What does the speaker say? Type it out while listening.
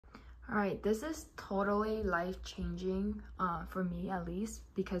All right, this is totally life-changing for me, at least,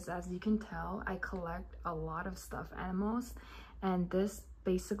 because as you can tell, I collect a lot of stuffed animals, and this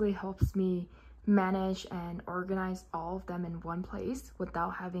basically helps me manage and organize all of them in one place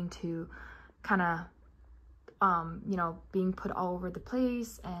without having to kind of you know, being put all over the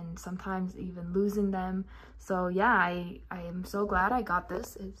place and sometimes even losing them. So yeah, I am so glad I got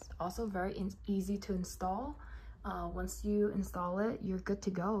this. It's also very easy to install. Once you install it, you're good to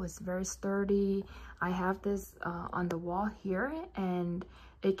go. It's very sturdy. I have this on the wall here, and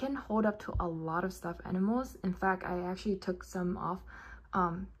it can hold up to a lot of stuffed animals. In fact, I actually took some off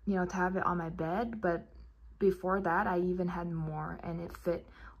you know, to have it on my bed, but before that I even had more, and it fit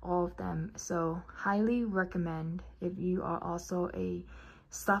all of them. So highly recommend if you are also a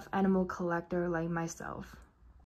stuffed animal collector like myself.